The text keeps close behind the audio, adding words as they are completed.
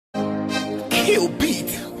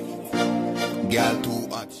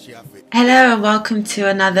Hello and welcome to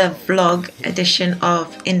another vlog edition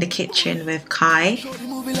of In the Kitchen with Kai.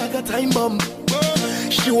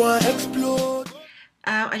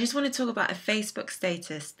 I just want to talk about a Facebook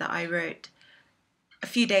status that I wrote a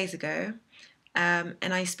few days ago, and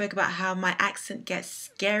I spoke about how my accent gets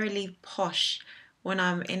scarily posh when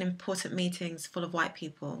I'm in important meetings full of white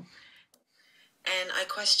people. And I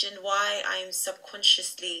questioned why I'm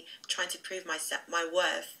subconsciously trying to prove my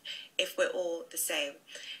worth if we're all the same.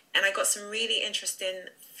 And I got some really interesting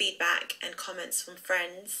feedback and comments from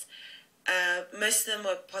friends. Most of them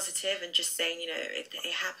were positive and just saying, you know, it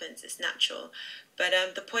happens, it's natural. But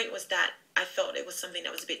the point was that I felt it was something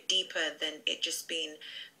that was a bit deeper than it just being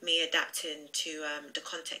me adapting to the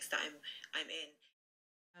context that I'm in.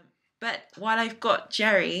 But while I've got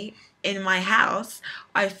Jerry in my house,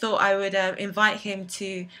 I thought I would invite him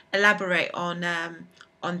to elaborate on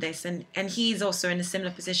this, and he's also in a similar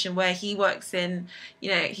position where he works in,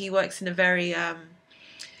 he works in a very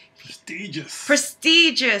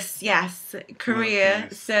prestigious, yes, career.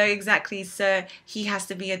 Nice. So exactly, so he has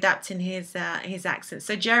to be adapting his accent.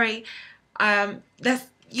 So Jerry,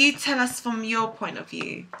 you tell us from your point of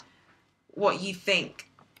view what you think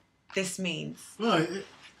this means. Right.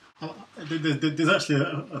 There's actually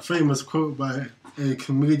a famous quote by a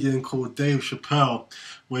comedian called Dave Chappelle,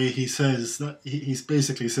 where he says that he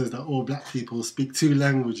basically says that all black people speak two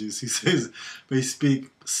languages. He says they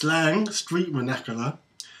speak slang, street vernacular,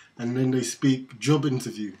 and then they speak job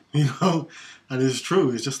interview. And it's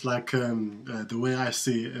true. It's just like the way I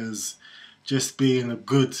see it is just being a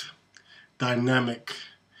good, dynamic,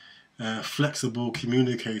 flexible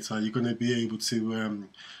communicator. You're going to be able to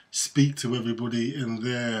speak to everybody in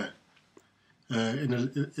their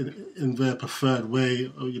in their preferred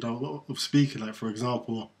way, of speaking. Like, for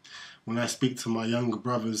example, when I speak to my younger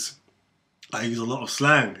brothers, I use a lot of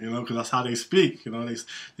slang, because that's how they speak. They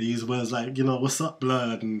use words like, what's up,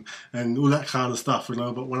 blood, and all that kind of stuff.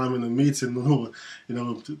 But when I'm in a meeting or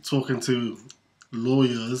talking to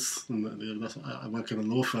lawyers, and I work in a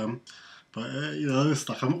law firm. But, it's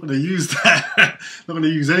like, I'm not going to use that. I'm not going to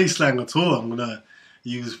use any slang at all. I'm going to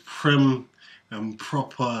use prim and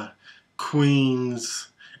proper Queen's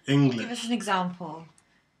English. Give us an example.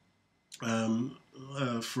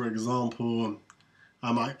 For example,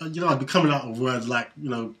 I'd be coming out of words like,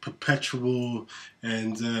 perpetual,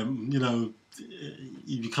 and, you'd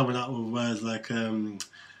be coming out with words like, and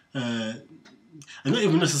not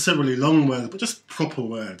even necessarily long words, but just proper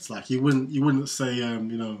words. Like, you wouldn't say,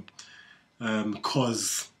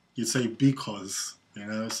 cause, you'd say because,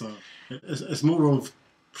 so it's more of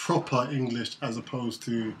proper English as opposed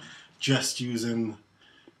to just using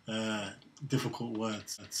difficult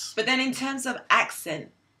words. But then in terms of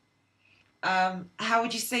accent, how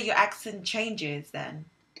would you say your accent changes then?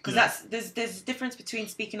 Because there's a difference between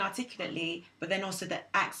speaking articulately, but then also the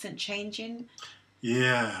accent changing.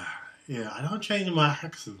 Yeah, I don't change my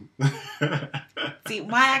accent. See,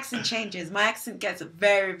 my accent changes. My accent gets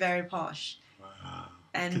very, very posh. Wow.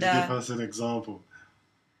 And Can you give us an example?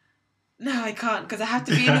 No, I can't, because I have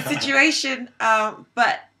to be in the situation.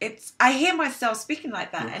 But I hear myself speaking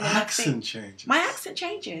like that. Your accent changes. My accent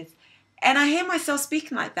changes. And I hear myself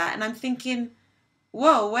speaking like that, and I'm thinking,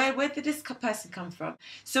 whoa, where did this person come from?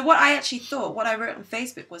 So what I actually thought, what I wrote on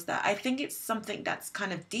Facebook was that I think it's something that's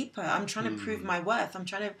kind of deeper. I'm trying to prove my worth. I'm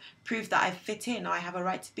trying to prove that I fit in, or I have a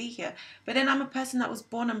right to be here. But then I'm a person that was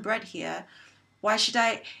born and bred here. Why should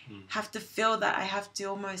I have to feel that I have to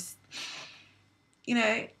almost,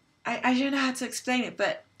 I don't know how to explain it,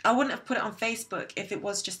 but I wouldn't have put it on Facebook if it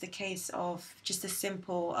was just a case of just a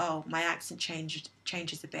simple, oh, my accent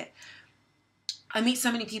changes a bit. I meet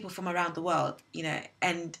so many people from around the world,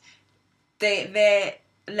 and their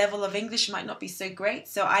level of English might not be so great.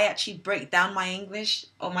 So I actually break down my English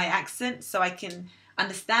or my accent so I can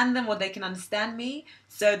understand them or they can understand me.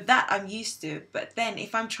 So that I'm used to. But then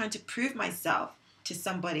if I'm trying to prove myself to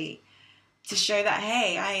somebody to show that,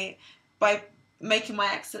 hey, by making my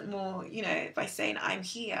accent more, by saying I'm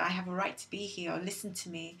here, I have a right to be here, or listen to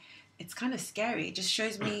me, it's kind of scary. It just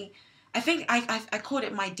shows me. I think I called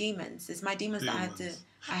it my demons. It's my demons that I have to.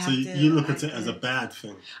 So you look at it as a bad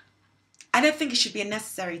thing. I don't think it should be a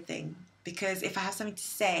necessary thing, because if I have something to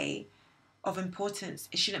say of importance,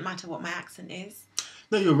 it shouldn't matter what my accent is.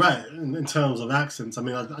 No, you're right. In terms of accents, I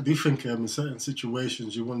mean, I do think in certain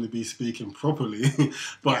situations you want to be speaking properly,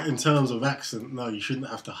 but in terms of accent, no, you shouldn't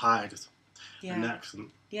have to hide an accent.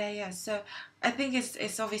 Yeah. So I think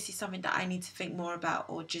it's obviously something that I need to think more about,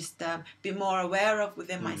 or just be more aware of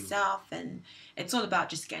within myself. And it's all about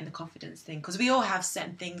just getting the confidence thing, because we all have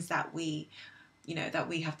certain things that we you know, that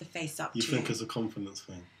we have to face up You to. think it's a confidence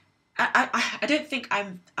thing? I don't think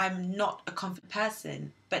I'm not a confident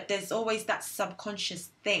person, but there's always that subconscious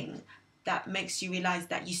thing that makes you realise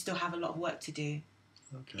that you still have a lot of work to do.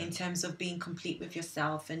 Okay. In terms of being complete with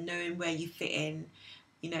yourself and knowing where you fit in,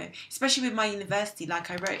 you know, especially with my university.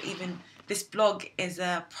 Like I wrote, even this blog is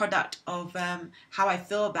a product of how I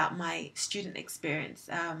feel about my student experience.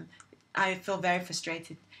 I feel very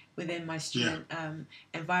frustrated within my student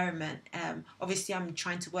environment. Obviously, I'm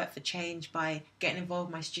trying to work for change by getting involved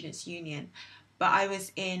in my students' union, but I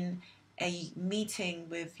was in a meeting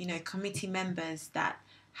with, you know, committee members that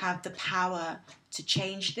have the power to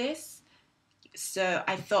change this. So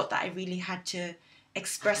I felt that I really had to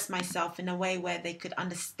express myself in a way where they could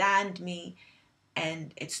understand me,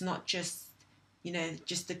 and it's not just, you know,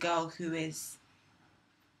 just the girl who is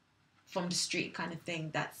from the street kind of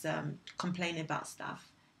thing that's complaining about stuff.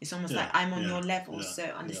 It's almost like I'm on your level, so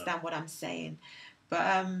understand what I'm saying.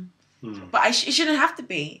 But it shouldn't have to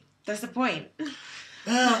be. That's the point.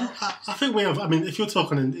 I think we have. I mean, if you're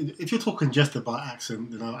talking just about accent,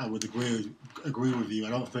 then I would agree with you. I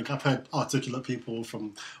don't think I've heard articulate people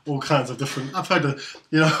from all kinds of different. I've heard,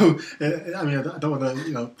 you know, I mean, I don't want to,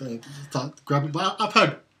 you know, start grabbing, but I've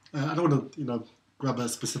heard. I don't want to, you know, grab a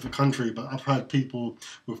specific country, but I've heard people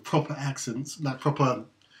with proper accents, like proper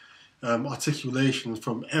articulation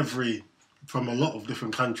from a lot of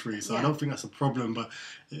different countries. So I don't think that's a problem. But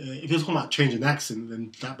if you're talking about changing accent,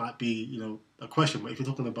 then that might be, you know, a question. But if you're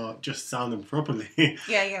talking about just sounding properly, then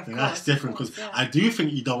that's different. Because I do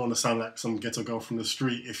think you don't want to sound like some ghetto girl from the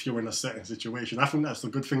street if you're in a certain situation. I think that's a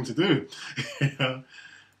good thing to do. You know?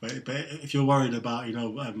 But if you're worried about, you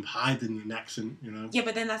know, hiding an accent, you know. Yeah,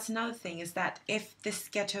 but then that's another thing, is that if this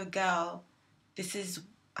ghetto girl, this is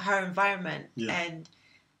her environment, and,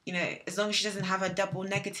 you know, as long as she doesn't have her double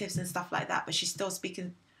negatives and stuff like that, but she's still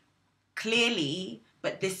speaking clearly,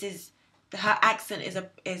 but this is, her accent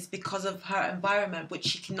is because of her environment, which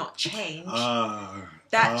she cannot change.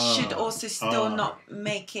 That should also still not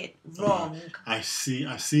make it wrong. I see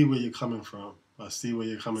where you're coming from.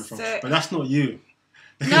 But that's not you.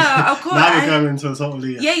 No, of course. Now we're going into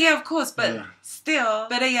totally... Yeah, of course, but still...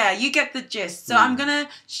 But you get the gist. So I'm going to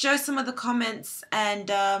show some of the comments,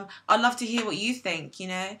 and I'd love to hear what you think, you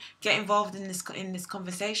know. Get involved in this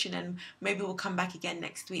conversation, and maybe we'll come back again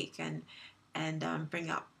next week and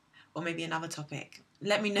bring up, or maybe another topic.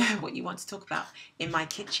 Let me know what you want to talk about in my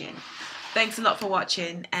kitchen. Thanks a lot for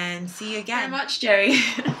watching, and see you again. Very much, Jerry.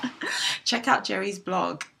 Check out Jerry's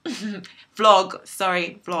blog. Vlog.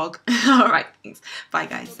 All right, thanks. Bye,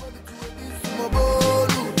 guys.